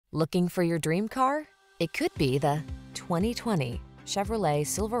Looking for your dream car? It could be the 2020 Chevrolet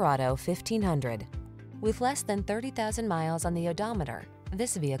Silverado 1500. With less than 30,000 miles on the odometer,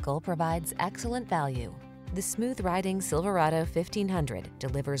 this vehicle provides excellent value. The smooth-riding Silverado 1500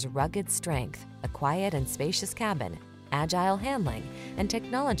 delivers rugged strength, a quiet and spacious cabin, agile handling, and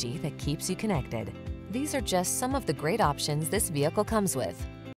technology that keeps you connected. These are just some of the great options this vehicle comes with: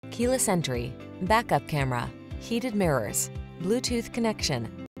 keyless entry, backup camera, heated mirrors, Bluetooth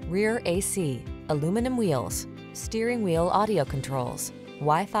connection, rear AC, aluminum wheels, steering wheel audio controls,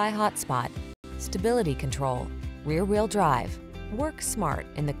 Wi-Fi hotspot, stability control, rear-wheel drive. Work smart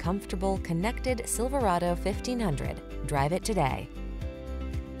in the comfortable, connected Silverado 1500. Drive it today.